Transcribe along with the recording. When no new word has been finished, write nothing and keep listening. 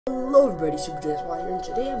Hello everybody, Superjsy here, and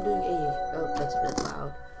today I'm doing oh, that's a bit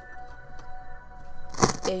loud.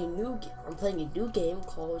 I'm playing a new game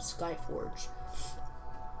called Skyforge.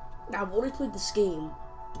 Now, I've only played this game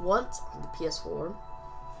once on the PS4.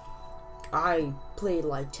 I played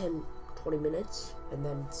like 10-20 minutes and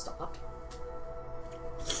then stopped.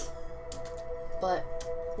 But,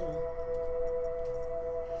 you know,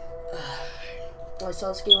 when I saw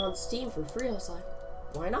this game on Steam for free, I was like,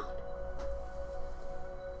 why not?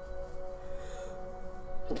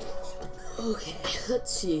 Okay,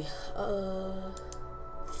 let's see.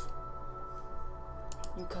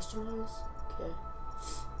 You customize? Okay.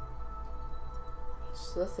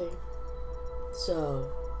 That's the thing. So.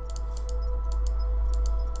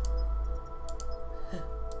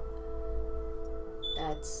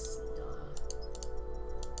 That's.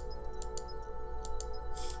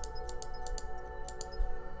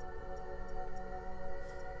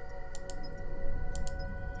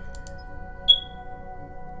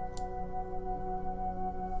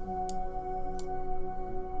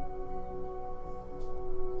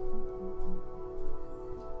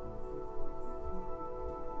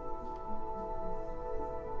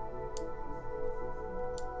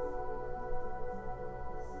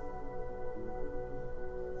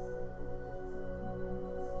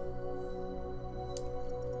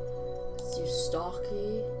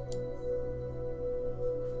 Stocky.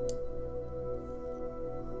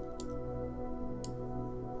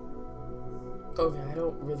 Okay, I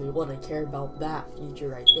don't really want to care about that feature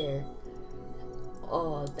right there.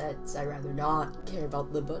 Oh, I'd rather not care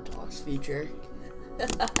about the buttocks feature.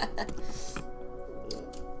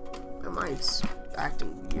 My mind's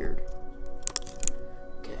acting weird.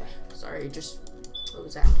 Okay, sorry, it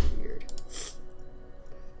was acting weird.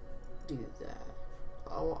 Do that.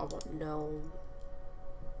 Oh, I want no.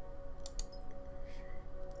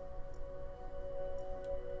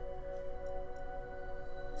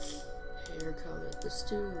 Hair color. Let's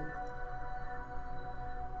do like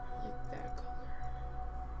that color.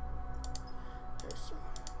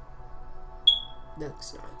 That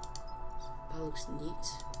looks nice. That looks neat.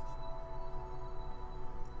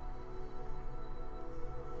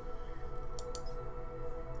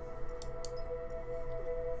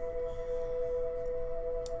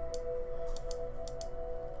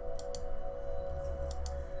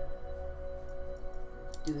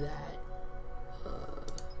 Do that.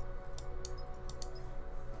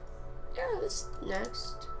 Yeah, this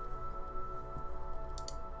next.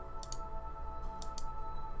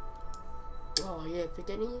 Oh yeah, pick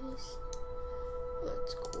any of this.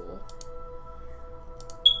 That's cool.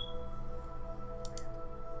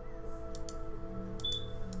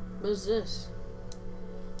 What is this?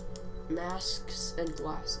 Masks and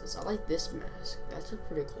glasses. I like this mask. That's a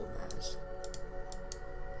pretty cool mask.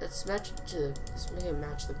 Let's make it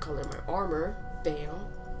match the color of my armor. Bam.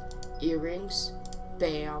 Earrings.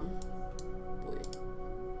 Bam. Wait.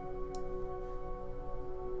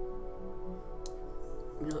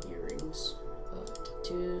 No earrings.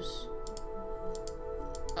 Tattoos.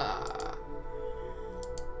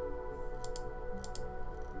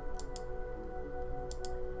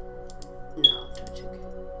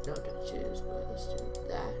 No tattoos, but let's do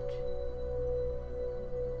that.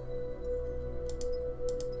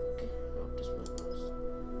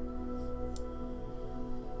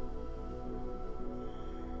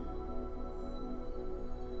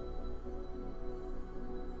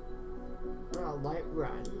 Light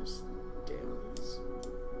riders, downs.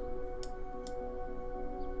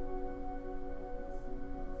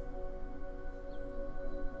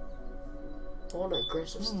 On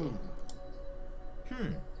aggressive stand.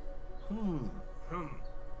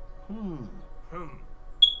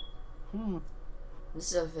 This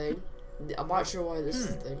is a thing. I'm not sure why this is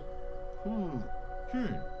a thing.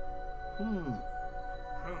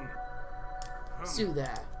 Let's do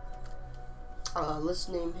that. Let's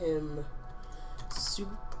name him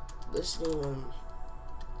let's name him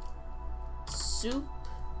Super.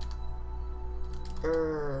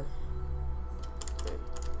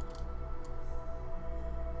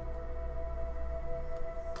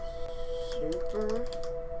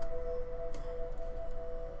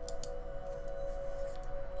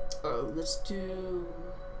 Oh, let's do.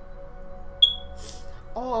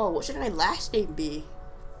 Oh, what should my last name be,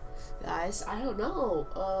 guys? I don't know.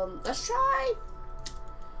 Let's try.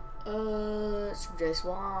 Superjsy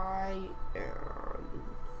and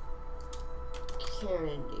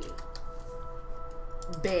Kennedy.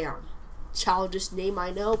 Bam. Childish name,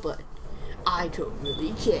 I know, but I don't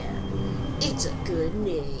really care. It's a good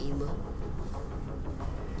name.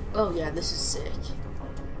 Oh yeah, this is sick.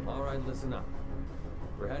 Alright, listen up.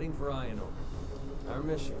 We're heading for Ionel. Our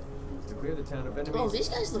mission is to clear the town of enemies. Oh, these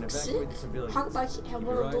guys look sick. How come I can't have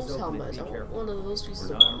one of those helmets? I want one of those pieces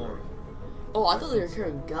of armor. Oh, I thought they were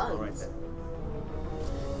carrying guns. All right, then.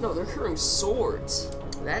 No, they're carrying swords.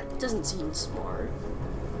 That doesn't seem smart.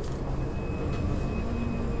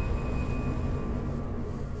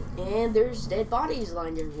 And there's dead bodies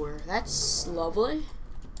lined everywhere. That's lovely.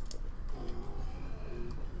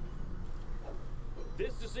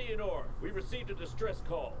 This is Ianor. We received a distress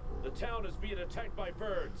call. The town is being attacked by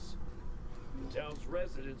birds. The town's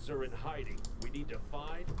residents are in hiding. We need to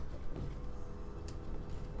find...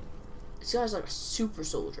 This guy's like a super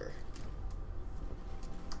soldier.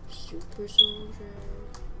 Super soldier.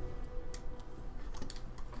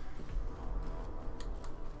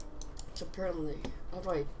 So apparently, how do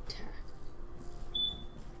I attack?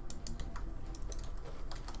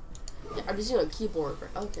 Yeah, I'm using a keyboard.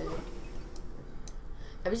 Okay.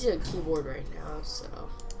 I'm using a keyboard right now, so.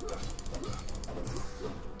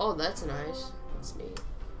 Oh, that's nice. That's neat.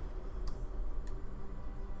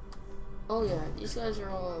 Oh yeah, these guys are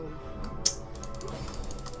all.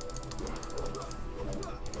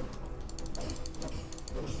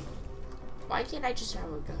 Why can't I just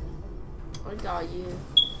have a gun? I got you.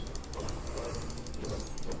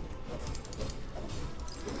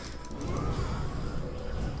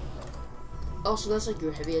 Oh, so that's like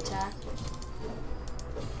your heavy attack?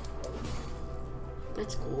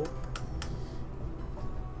 That's cool.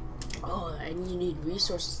 Oh, and you need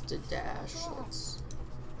resources to dash. Let's...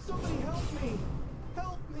 Somebody help me!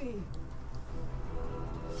 Help me!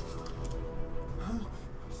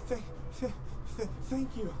 Thank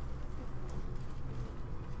you.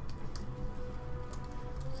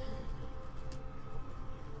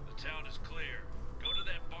 The town is clear. Go to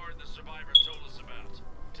that barn the survivor told us about.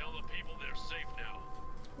 Tell the people they're safe now.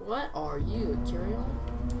 What are you, Tyrion?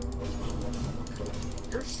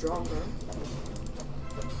 You're stronger.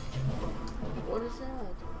 What is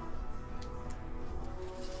that?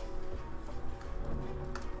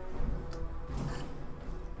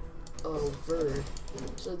 Oh, Verd.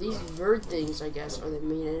 So these Verd things, I guess, are the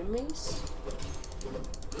main enemies?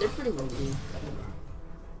 They're pretty weak.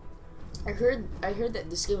 I heard that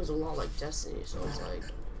this game was a lot like Destiny, so I was like,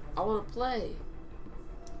 I wanna play.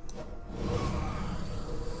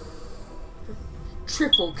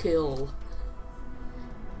 Triple kill.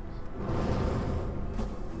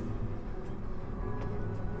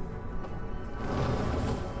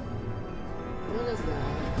 What is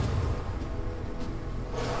that?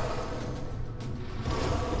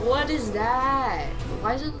 What is that?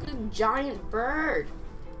 Why is it like a giant bird?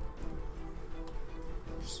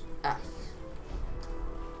 F.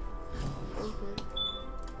 Okay.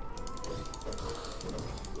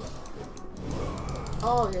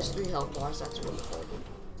 Oh, he has 3 health bars. That's really cool.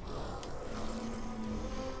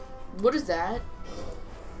 What is that?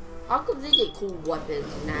 How come they get cool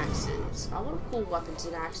weapons and axes? I want cool weapons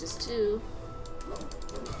and axes too.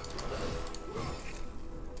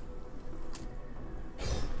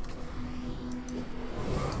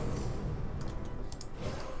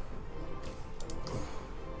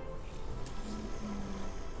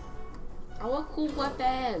 I want cool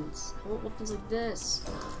weapons. I want weapons like this.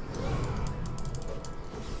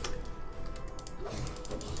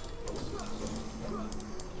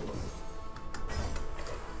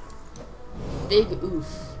 Big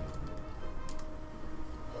oof.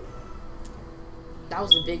 That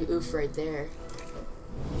was a big oof right there.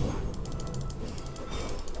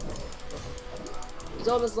 He's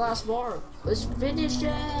on his last bar. Let's finish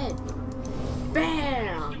it.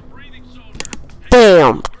 Bam!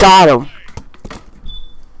 Bam! Got him.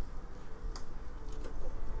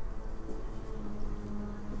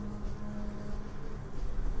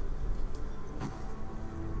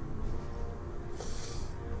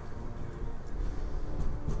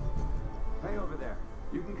 Hey, over there.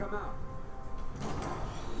 You can come out.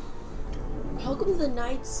 How come the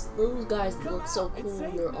knights, those guys look so cool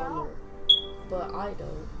in their armor, but I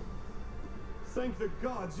don't? Thank the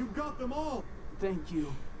gods, you got them all! Thank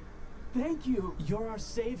you. Thank you. You're our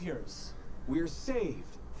saviors. We're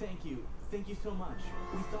saved. Thank you. Thank you so much.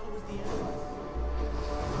 We thought it was the end.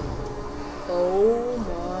 Oh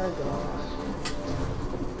my god.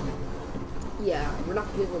 Yeah, we're not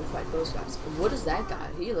gonna be able to fight those guys. What is that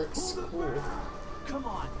guy? He looks cool. Come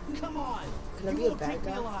on. Come on. Can I be a bad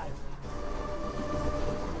guy?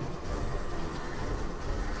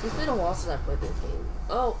 It's been a while since I played this game.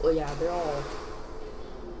 Oh, well, yeah, they're all...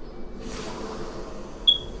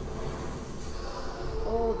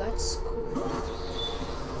 Oh, that's cool.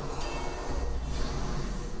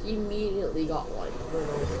 He immediately got, like, run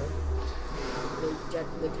over.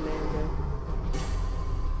 The commander.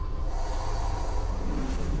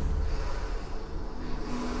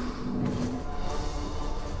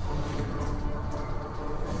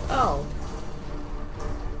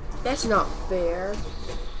 That's not fair.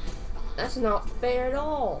 That's not fair at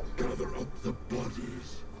all. Gather up the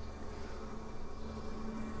bodies.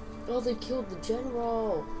 Oh, they killed the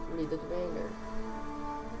general. I mean, the commander.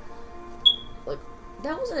 Like,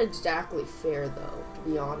 that wasn't exactly fair, though, to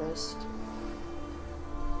be honest.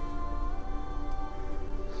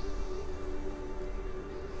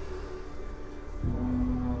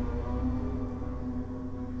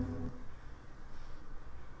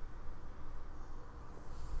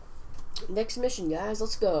 Next mission, guys.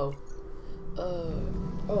 Let's go.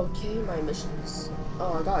 Okay, my missions.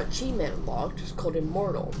 Oh, I got achievement unlocked. It's called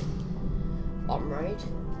Immortal. Alright.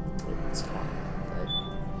 It's hard,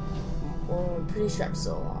 but I'm pretty sure I'm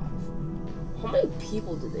still alive. How many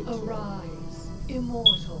people did they kill? Arise,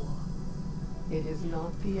 immortal. It is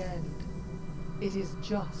not the end. It is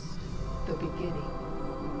just the beginning.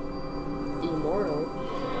 Immortal?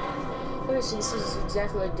 Okay, so this is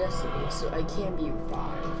exactly like Destiny, so I can be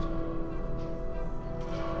revived.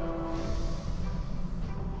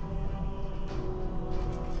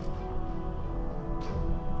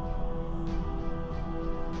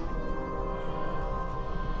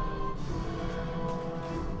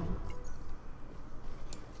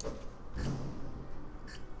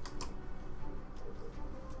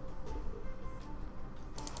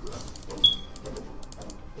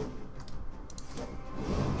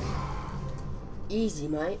 Easy,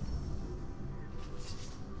 mate.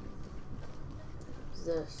 What's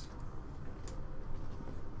this?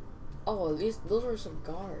 Oh, at least those are some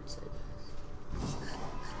guards, I guess.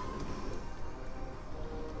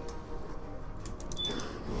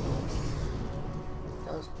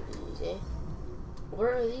 That was pretty easy. What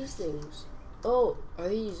are these things? Oh, are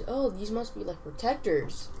these? Oh, these must be like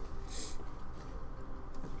protectors.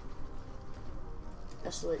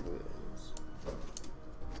 Desolate ruins.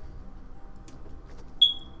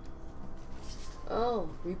 Oh,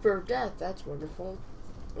 Reaper of Death, that's wonderful.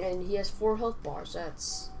 And he has 4 health bars,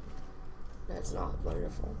 that's not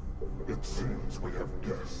wonderful. It seems we have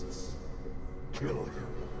guests. Kill him.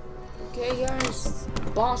 Okay guys,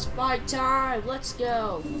 boss fight time, let's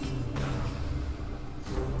go.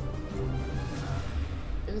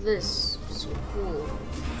 Look at this, so cool.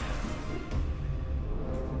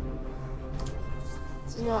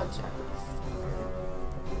 It's not exactly.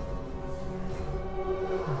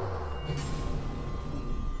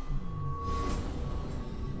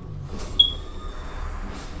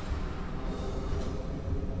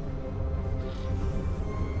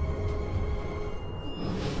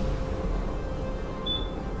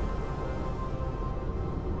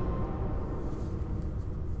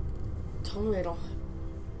 Tell me I don't.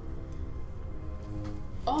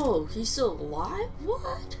 Oh, he's still alive?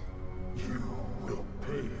 What? You will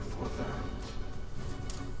pay for that.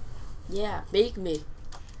 Yeah, make me.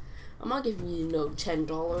 I'm not giving you no $10.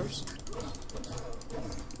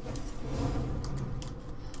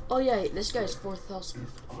 Oh yeah, this guy's 4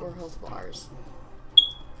 health bars.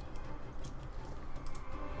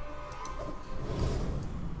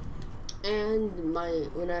 And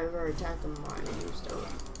whenever I attack him, my used up.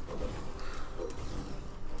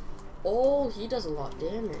 Oh, he does a lot of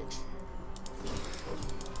damage.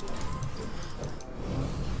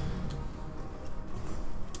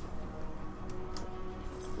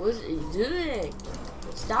 What is he doing?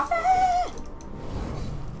 Stop it!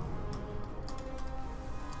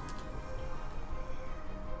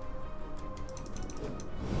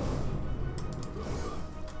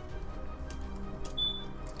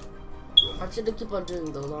 I should keep on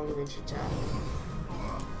doing the long range attack.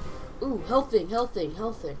 Ooh, healthing.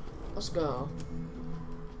 Let's go.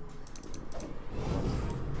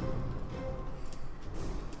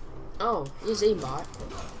 Oh, he's aimbot.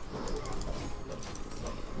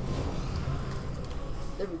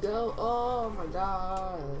 There we go. Oh my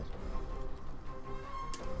god.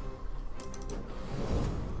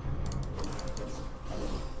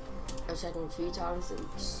 I attacked him a few times and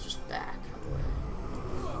it's just back.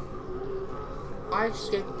 I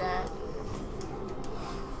escaped that.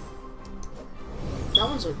 That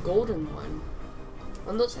one's a golden one.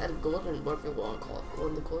 One of those had a golden, whatever you want to call it, one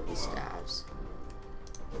of the golden staves.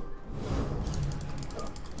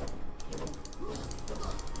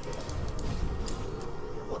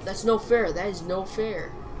 Well, that's no fair. That is no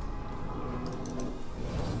fair.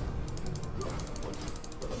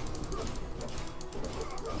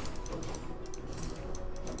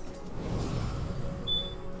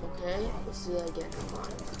 Okay, let's do that again. Come on.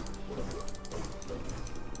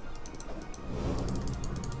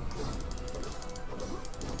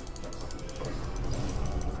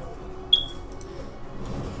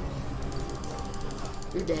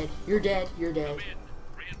 You're dead. You're dead. You're dead.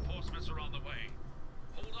 Reinforcements are on the way.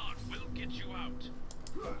 Hold on,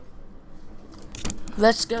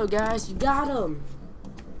 Let's go, guys. You got him.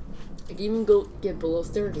 I didn't even go get below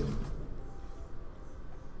 30.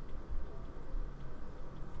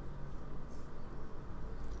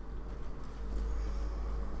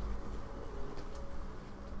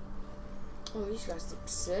 Oh, these guys look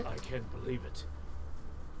sick. I can't believe it.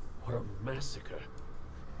 What a massacre.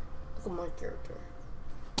 Look at my character.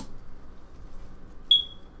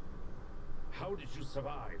 How did you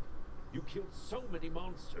survive? You killed so many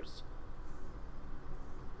monsters.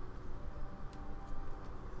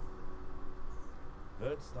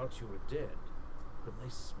 Birds thought you were dead. Can they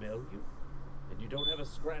smell you? And you don't have a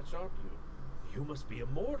scratch on you. You must be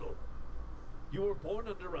immortal. You were born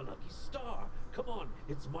under a lucky star. Come on,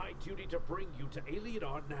 it's my duty to bring you to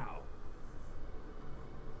Alienar now.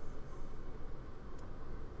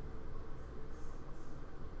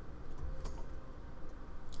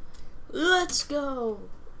 Let's go.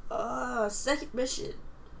 Second mission.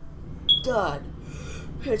 God,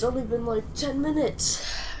 it's only been like 10 minutes.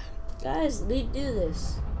 Guys, let me do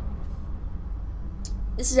this.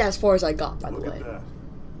 This is as far as I got, by the way. Look at that.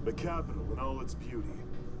 The capital in all its beauty.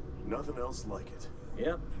 Nothing else like it.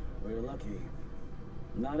 Yep, we're lucky.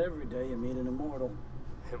 Not every day you meet an immortal.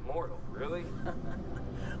 Immortal, really?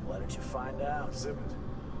 Why don't you find out? Exhibit.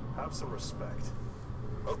 Have some respect.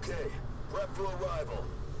 Okay, prep for arrival.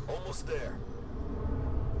 Almost there.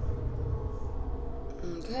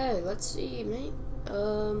 Okay, let's see, mate.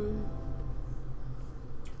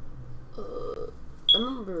 I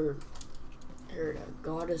remember I heard a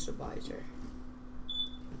goddess advisor.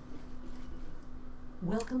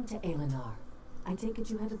 Welcome to Alienar. I take it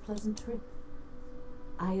you had a pleasant trip.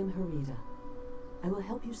 I am Harita. I will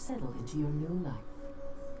help you settle into your new life.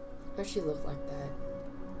 Why she look like that?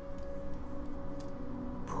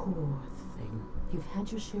 Poor thing. You've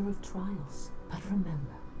had your share of trials. But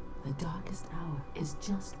remember, the darkest hour is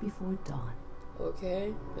just before dawn.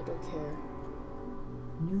 Okay, I don't care.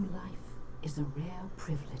 New life is a rare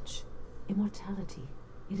privilege. Immortality,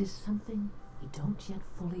 it is something we don't yet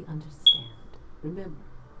fully understand. Remember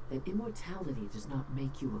that immortality does not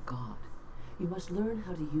make you a god. You must learn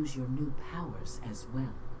how to use your new powers as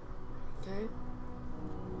well. Okay.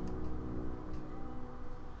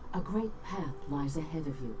 A great path lies ahead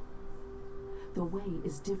of you. The way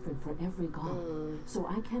is different for every god, so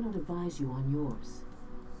I cannot advise you on yours.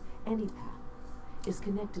 Any path is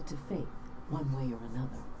connected to faith, one way or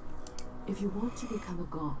another. If you want to become a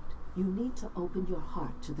god, you need to open your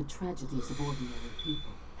heart to the tragedies of ordinary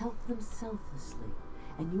people. Help them selflessly,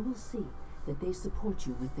 and you will see that they support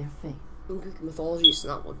you with their faith. In Greek mythology, it's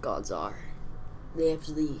not what gods are. They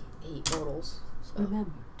actually hate mortals. So.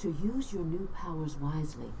 Remember to use your new powers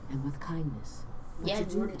wisely and with kindness. But Yeah,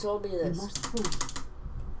 to you already told me this. You must prove.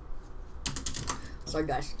 Sorry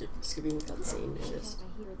guys, skipping the cutscene. It's just... I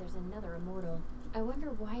hear there's another immortal. I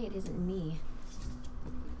wonder why it isn't me.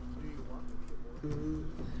 I wish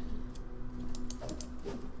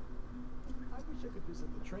I could visit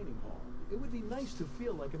the training hall. It would be nice to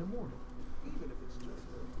feel like an immortal, even if it's just a...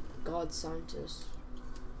 God scientist.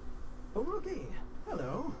 Oh, rookie.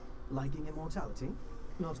 Hello. Liking immortality?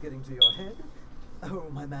 Not getting to your head? Oh,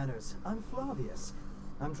 my manners. I'm Flavius.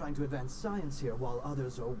 I'm trying to advance science here while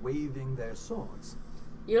others are waving their swords.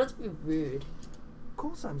 You don't have to be rude. Of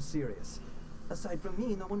course I'm serious. Aside from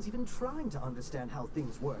me, no one's even trying to understand how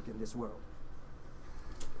things work in this world.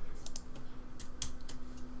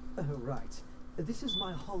 Oh, right. This is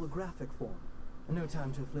my holographic form. No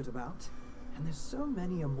time to flit about. And there's so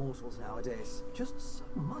many immortals nowadays. Just so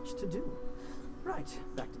much to do. Right,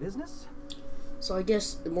 back to business. So I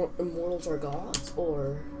guess immortals are gods,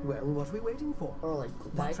 or... Well, what are we waiting for? Or like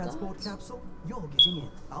that transport gods? Capsule? You're getting in.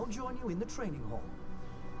 I'll join you in the training hall.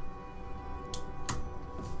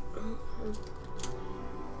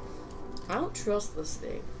 I don't trust this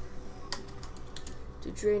thing.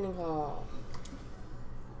 To training hall.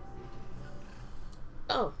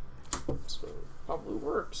 Oh. So it probably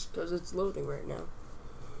works, because it's loading right now.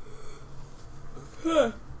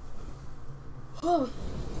 Oh,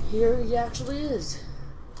 here he actually is.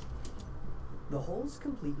 The hall's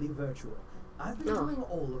completely virtual. I've been doing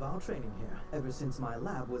all of our training here, ever since my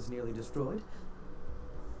lab was nearly destroyed.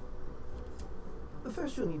 But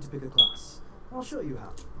first you'll need to pick a class. I'll show you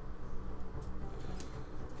how.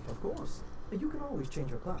 Of course, you can always change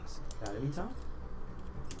your class at any time.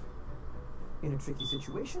 In a tricky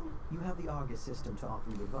situation, you have the Argus system to offer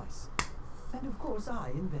you advice. And of course I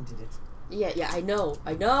invented it. Yeah, I know.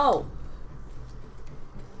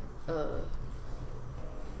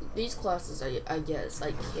 These classes, I guess,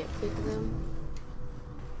 I can't pick them.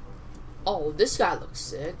 Oh, this guy looks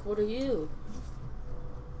sick. What are you?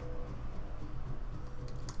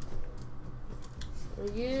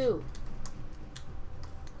 For you.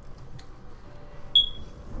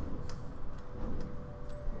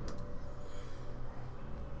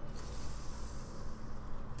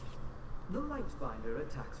 The Lightbinder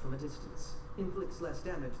attacks from a distance, inflicts less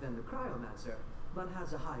damage than the Cryomancer, but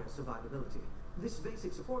has a higher survivability. This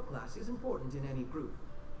basic support class is important in any group.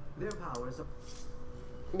 Their powers are...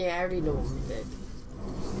 Yeah, I already know what we did.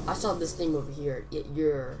 I saw this thing over here.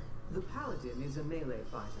 You're... The Paladin is a melee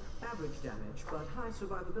fighter. Average damage, but high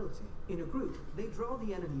survivability. In a group, they draw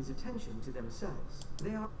the enemy's attention to themselves.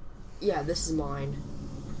 They are... Yeah, this is mine.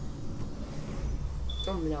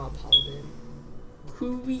 I'm now a Paladin.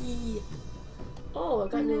 Hooey! Oh, I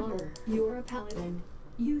got new armor. You're a Paladin.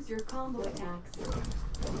 Use your combo attacks.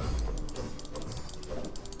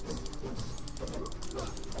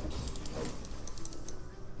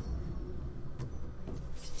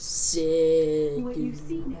 Sick. What you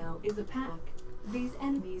see now is a pack. These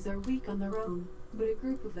enemies are weak on their own, but a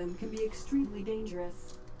group of them can be extremely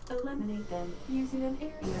dangerous. Eliminate them using an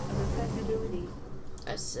area of affectability.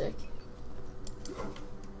 That's sick.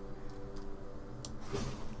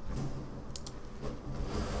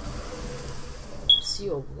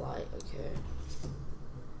 Seal light, okay.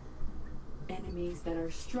 Enemies that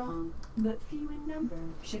are strong, but few in number,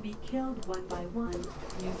 should be killed one by one.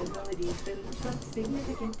 Use abilities that inflict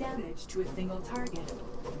significant damage to a single target.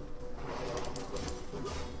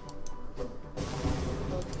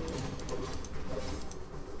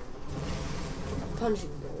 Punching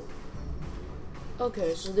bolt.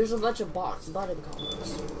 Okay, so there's a bunch of button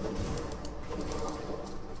combos.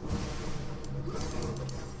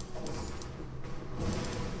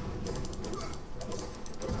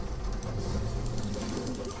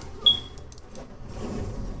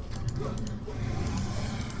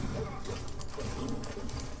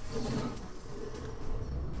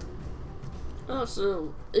 Oh,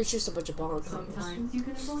 so it's just a bunch of bomb combos. Sometimes you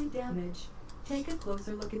can avoid damage. Take a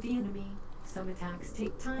closer look at the enemy. Some attacks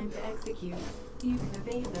take time to execute. You can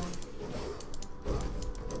evade them.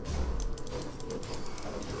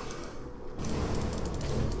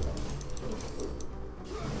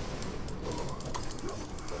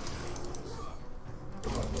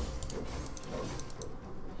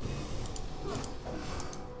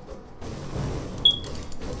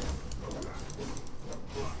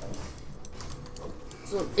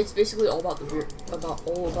 So it's basically all about the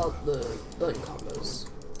button combos.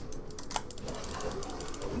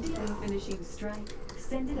 Finishing strike.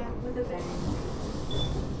 Send it out with a bang.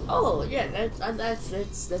 Oh yeah, that's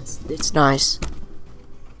nice.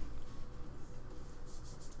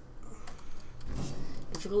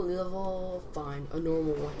 Difficulty level, fine. A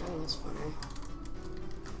normal one. Oh, that's fine.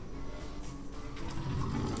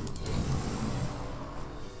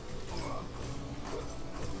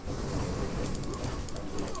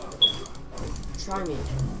 Try me.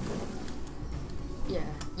 Yeah,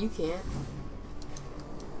 you can't.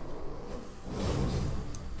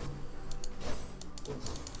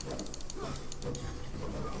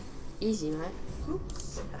 Easy, man.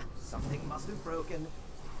 Oops, something must have broken.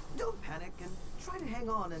 Don't panic and try to hang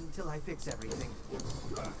on until I fix everything.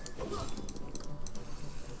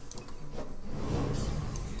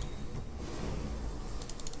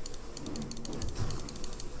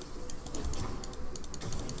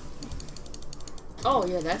 Oh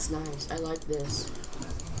yeah, that's nice. I like this.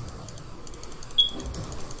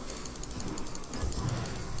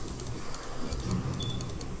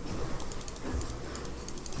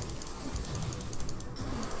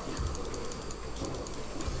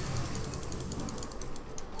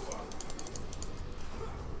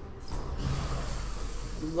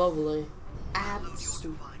 Lovely.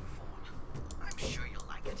 Absolutely. I'm sure you'll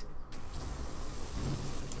like it.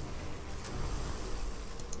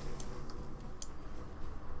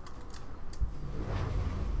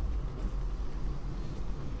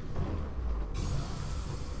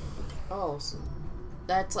 Oh, so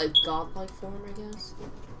that's like godlike form, I guess.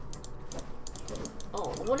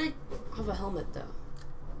 Oh, I want to have a helmet though.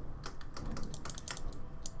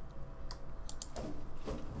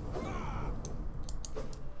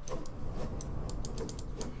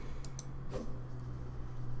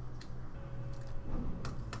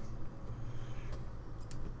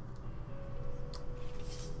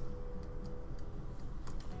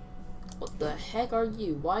 What the heck are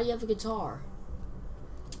you? Why do you have a guitar?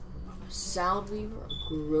 Soundweaver,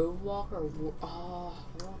 Grove Walker, oh,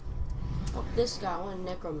 this guy, I want a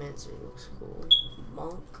Necromancer, he looks cool.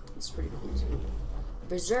 Monk, it's pretty cool too.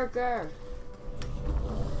 Berserker!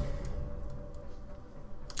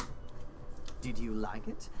 Did you like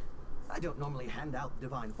it? I don't normally hand out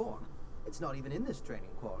divine form. It's not even in this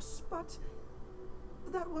training course, but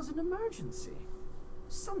that was an emergency.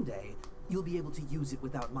 Someday, you'll be able to use it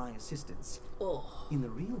without my assistance. Oh. In the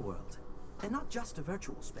real world, and not just a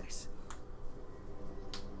virtual space.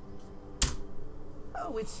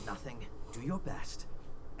 Oh, it's nothing. Do your best,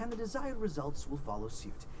 and the desired results will follow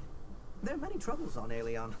suit. There are many troubles on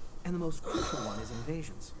Aelion, and the most crucial one is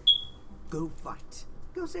invasions. Go fight.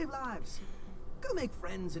 Go save lives. Go make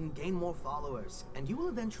friends and gain more followers, and you will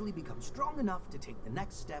eventually become strong enough to take the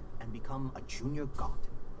next step and become a junior god.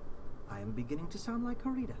 I am beginning to sound like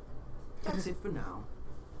Harita. That's it for now.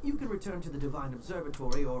 You can return to the Divine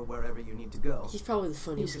Observatory or wherever you need to go. He's probably the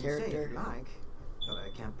funniest you can character. Stay if you like, but I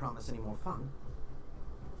can't promise any more fun.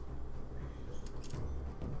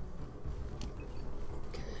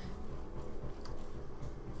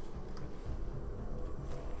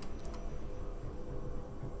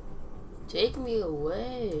 Take me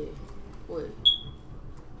away. Wait.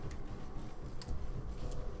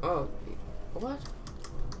 Oh, what?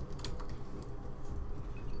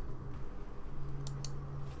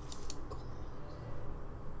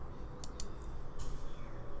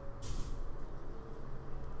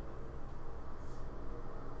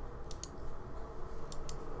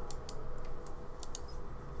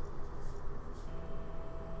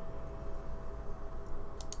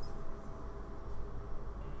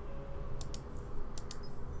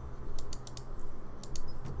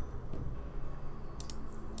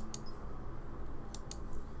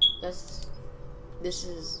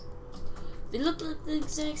 They look like the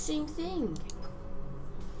exact same thing.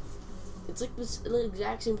 It's like the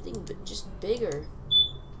exact same thing, but just bigger.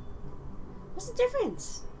 What's the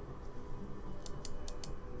difference?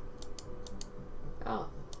 Oh.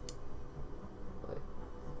 Wait.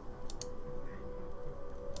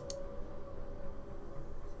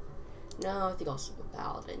 No, I think I'll stick with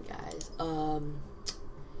Paladin, guys.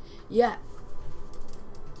 Yeah.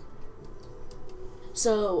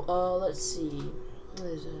 So, let's see. What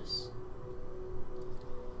is this?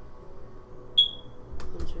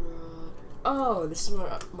 Oh, this is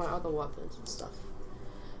my other weapons and stuff.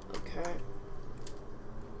 Okay.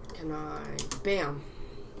 Can I... Bam.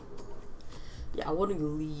 Yeah, I want to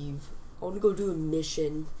leave. I want to go do a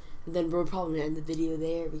mission. And then we're probably going to end the video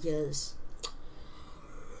there because...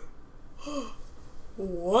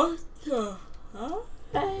 What the hell?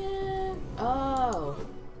 Oh.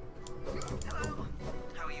 Hello.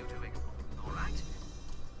 How are you doing? All right?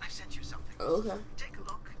 I sent you something. Okay. Take a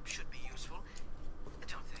look. Should be useful.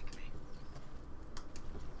 Don't thank me.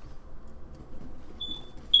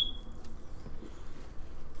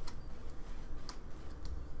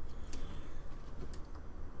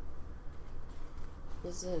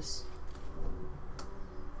 What's this?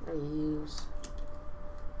 I use.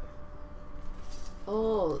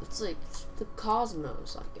 Oh, it's like the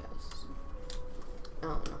cosmos, I guess. I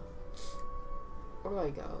don't know. Where do I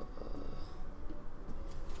go?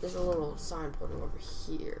 There's a little sign pointing over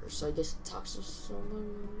here, so I guess it talks to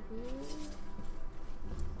someone over here.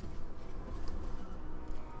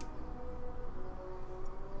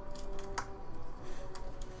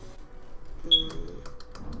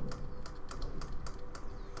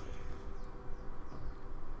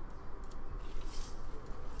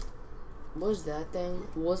 What is that thing?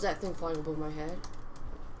 Was that thing flying above my head?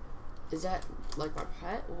 Is that like my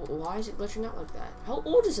pet? Why is it glitching out like that? How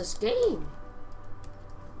old is this game?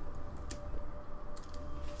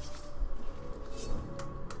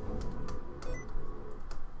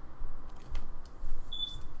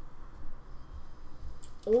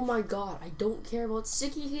 Oh my god, I don't care about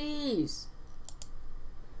sticky keys.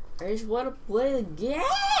 I just want to play the game.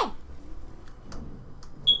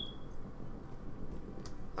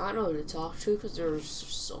 I don't know who to talk to because there's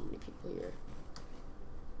so many people here.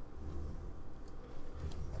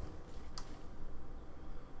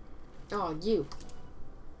 Oh, you.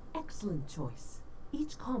 Excellent choice.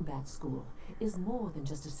 Each combat school is more than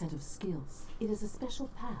just a set of skills. It is a special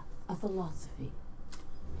path, a philosophy.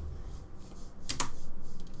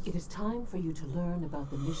 It is time for you to learn about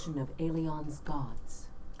the mission of Aelion's gods.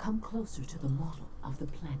 Come closer to the model of the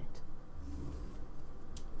planet.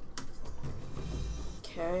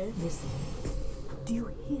 Okay. Listen. Do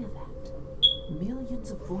you hear that? Millions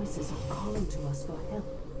of voices are calling to us for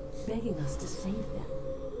help, begging us to save them.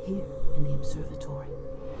 Here in the observatory,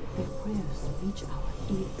 their prayers reach our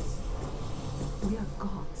ears. We are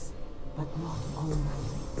gods, but not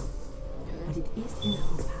almighty. But it is in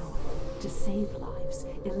our power to save lives,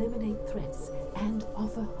 eliminate threats, and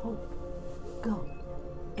offer hope. Go.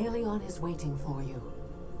 Aelion is waiting for you.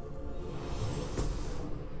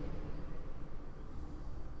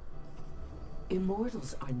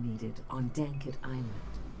 Immortals are needed on Dankit Island.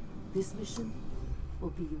 This mission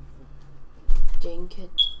will be your first. Dankit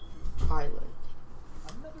Island.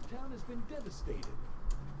 town has been devastated.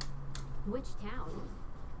 Which town?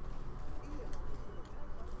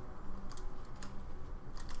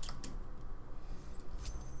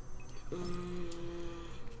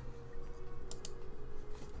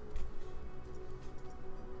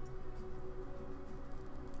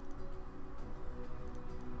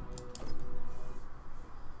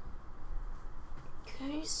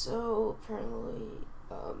 Okay, so apparently,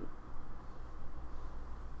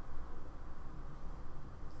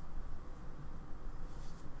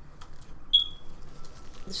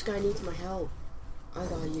 this guy needs my help. I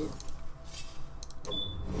got you.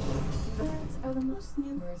 Birds are the most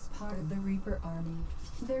numerous part of the Reaper army.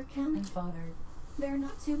 They're cannon fodder. They're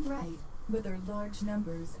not too bright, but their large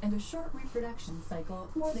numbers and a short reproduction cycle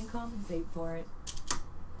more than compensate for it.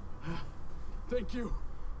 Thank you.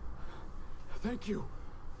 Thank you.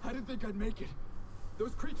 I didn't think I'd make it.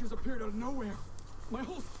 Those creatures appeared out of nowhere. My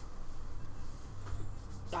whole...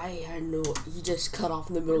 I had no... He just cut off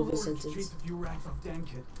in the middle of a sentence. Chased a few rats off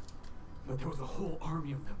Dankit, but there was a whole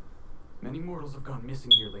army of them. Many mortals have gone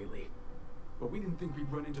missing here lately, but we didn't think we'd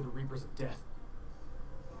run into the Reapers of Death.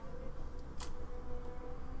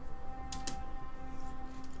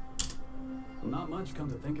 Well, not much,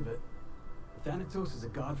 come to think of it. Thanatos is a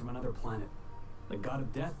god from another planet. The god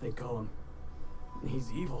of death, they call him.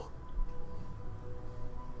 He's evil.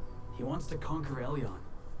 He wants to conquer Elion.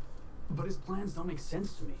 But his plans don't make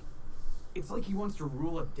sense to me. It's like he wants to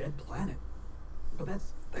rule a dead planet. But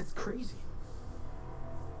that's crazy.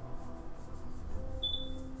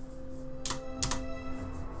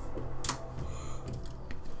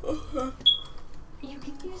 You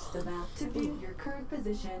can use the map to view your current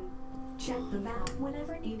position. Check the map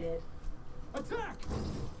whenever needed. Attack!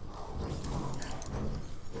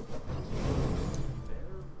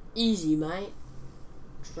 Easy, mate.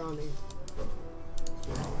 Try me.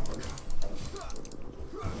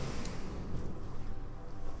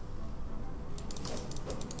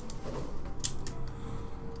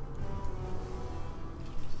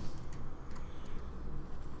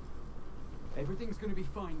 Everything's gonna be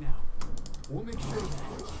fine now. We'll make sure of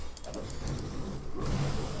that.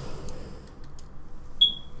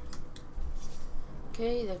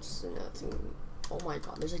 Okay, that's nothing. Oh my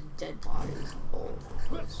god, there's like dead bodies all over the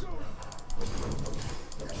place.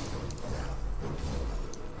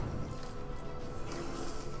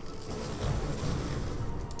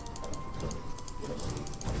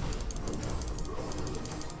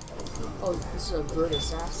 Oh, this is a bird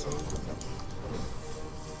assassin.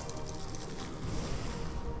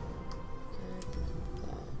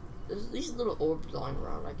 There's these little orbs lying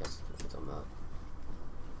around, I guess I can pick them up.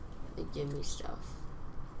 They give me stuff.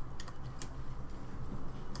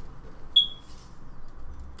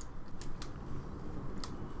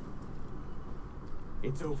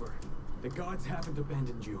 It's over. The gods haven't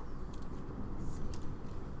abandoned you.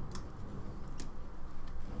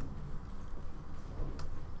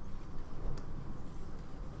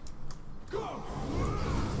 Go!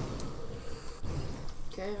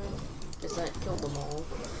 Okay, guess that killed them all.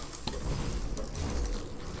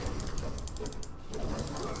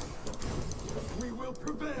 We will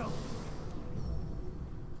prevail.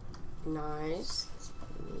 Nice.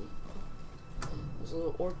 There's a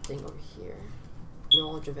little orb thing over here.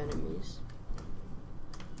 Knowledge of enemies.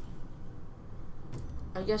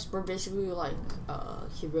 I guess we're basically like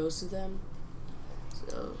heroes to them.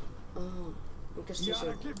 So, I guess these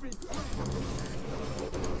are.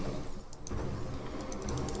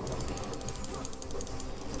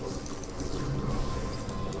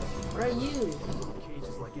 What are you?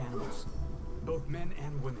 Cages like animals, both men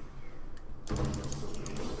and women.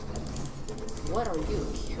 What are you?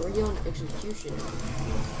 Carry on execution.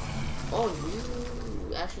 Oh,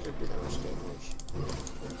 you actually don't do that much damage.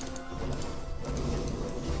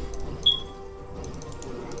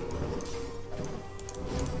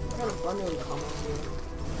 What kind of bundling combo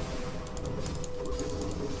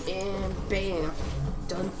here? And bam!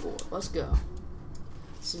 Done for. Let's go.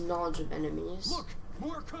 Some knowledge of enemies. Look!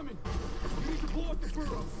 More are coming! We need to blow up the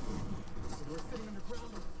burrow! We're sitting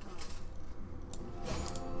underground.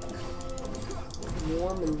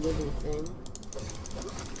 Warm and living thing.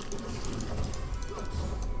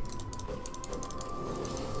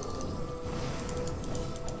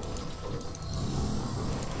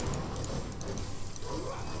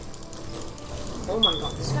 Oh my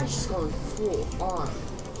god, this guy's just going full on.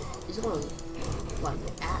 He's going like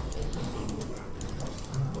at me.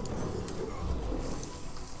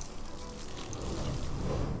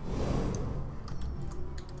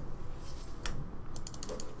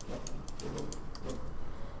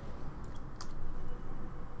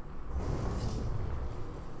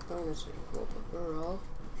 Oh, that's a roll the burrow.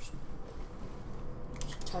 Just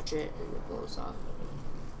touch it and it blows up.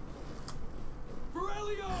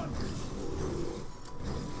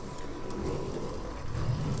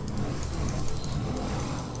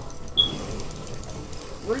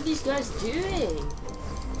 What are these guys doing?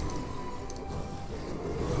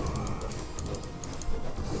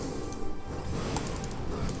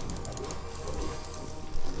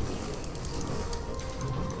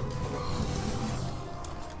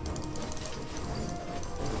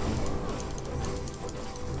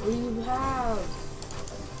 What do you have?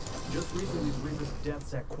 Just recently, the Reapers of Death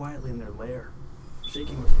sat quietly in their lair,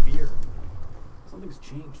 shaking with fear. Something's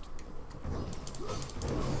changed.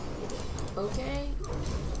 Okay.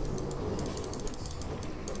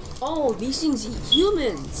 Oh, these things eat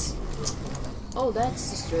humans. Oh, that's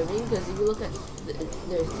disturbing because if you look at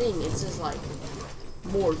their thing, it says like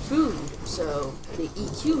more food, so they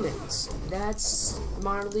eat humans. That's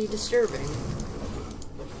mildly disturbing.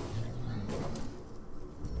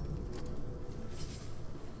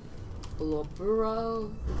 Little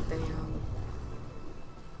burrow, bam.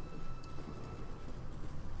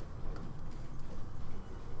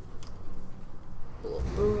 Little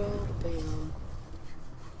burrow, bam.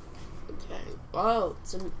 Okay. Oh,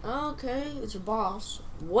 it's a boss.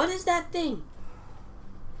 What is that thing?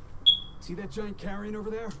 See that giant carrion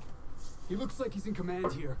over there? He looks like he's in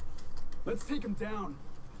command here. Let's take him down.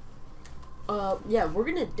 Yeah, we're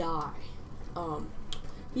gonna die.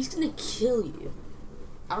 He's gonna kill you.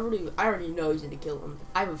 I already know he's gonna kill him.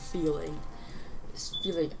 I have a feeling. This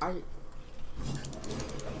feeling, How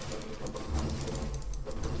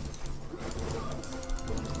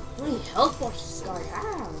many health bars does this guy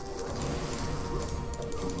have?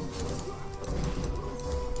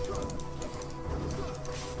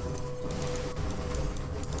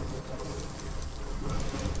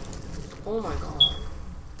 Oh my god.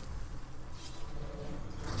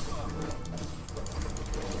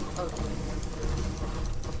 Okay.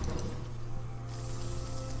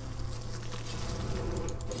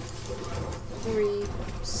 Three.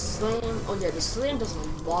 Slam. Oh yeah, the slam does a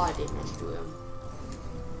lot of damage to him.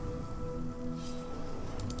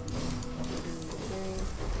 Okay.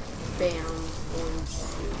 Bam. 1,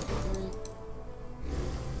 2, 3.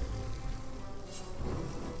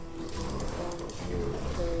 1, 2,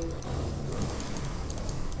 3.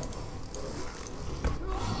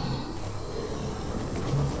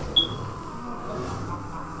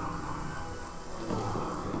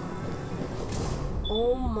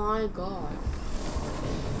 Oh my god.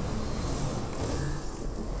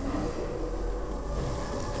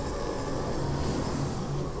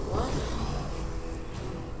 What?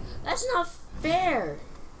 That's not fair.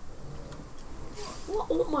 What?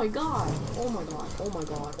 Oh my god. Oh my god. Oh my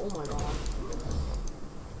god. Oh my god.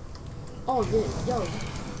 Oh, yo.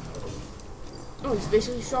 Oh, he's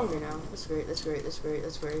basically stronger now. That's great. That's great. That's great.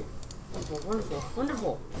 That's great. Wonderful. Wonderful.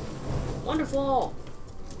 Wonderful. Wonderful.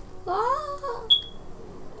 Ah.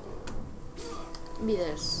 Give me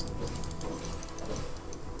this.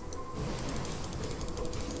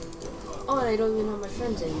 Oh, and I don't even have my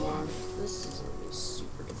friends anymore. This is gonna be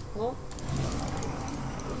super difficult.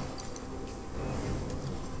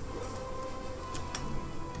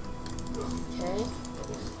 Okay.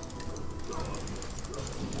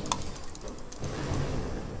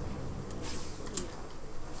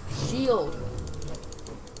 Shield.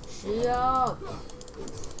 Shield.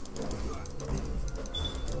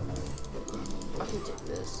 I can take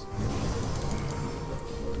this.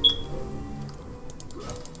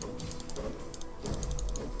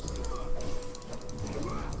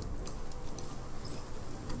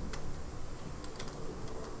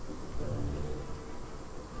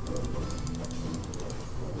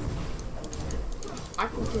 I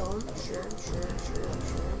can kill him. Sure.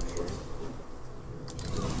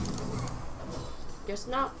 Guess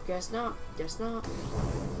not.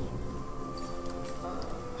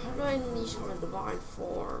 How do I unleash my divine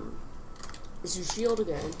form? This is shield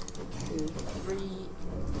again. 2, 3.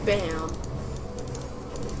 Bam.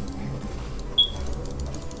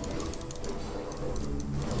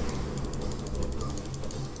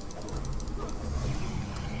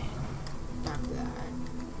 Back that.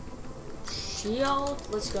 Shield.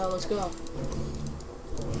 Let's go.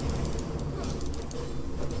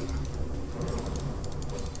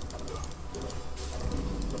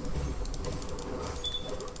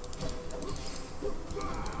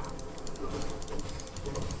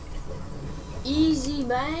 Easy,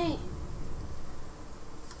 man.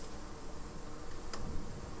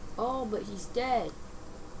 Oh, but he's dead.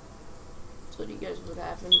 So you guys what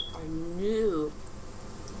happened? I knew.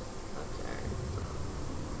 Okay.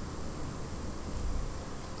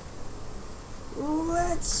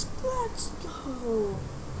 Let's go.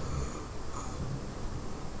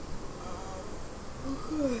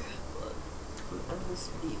 end this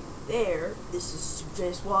video there. This is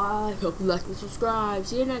Superjsy. Hope you like and subscribe.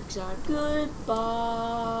 See you next time.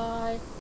 Goodbye.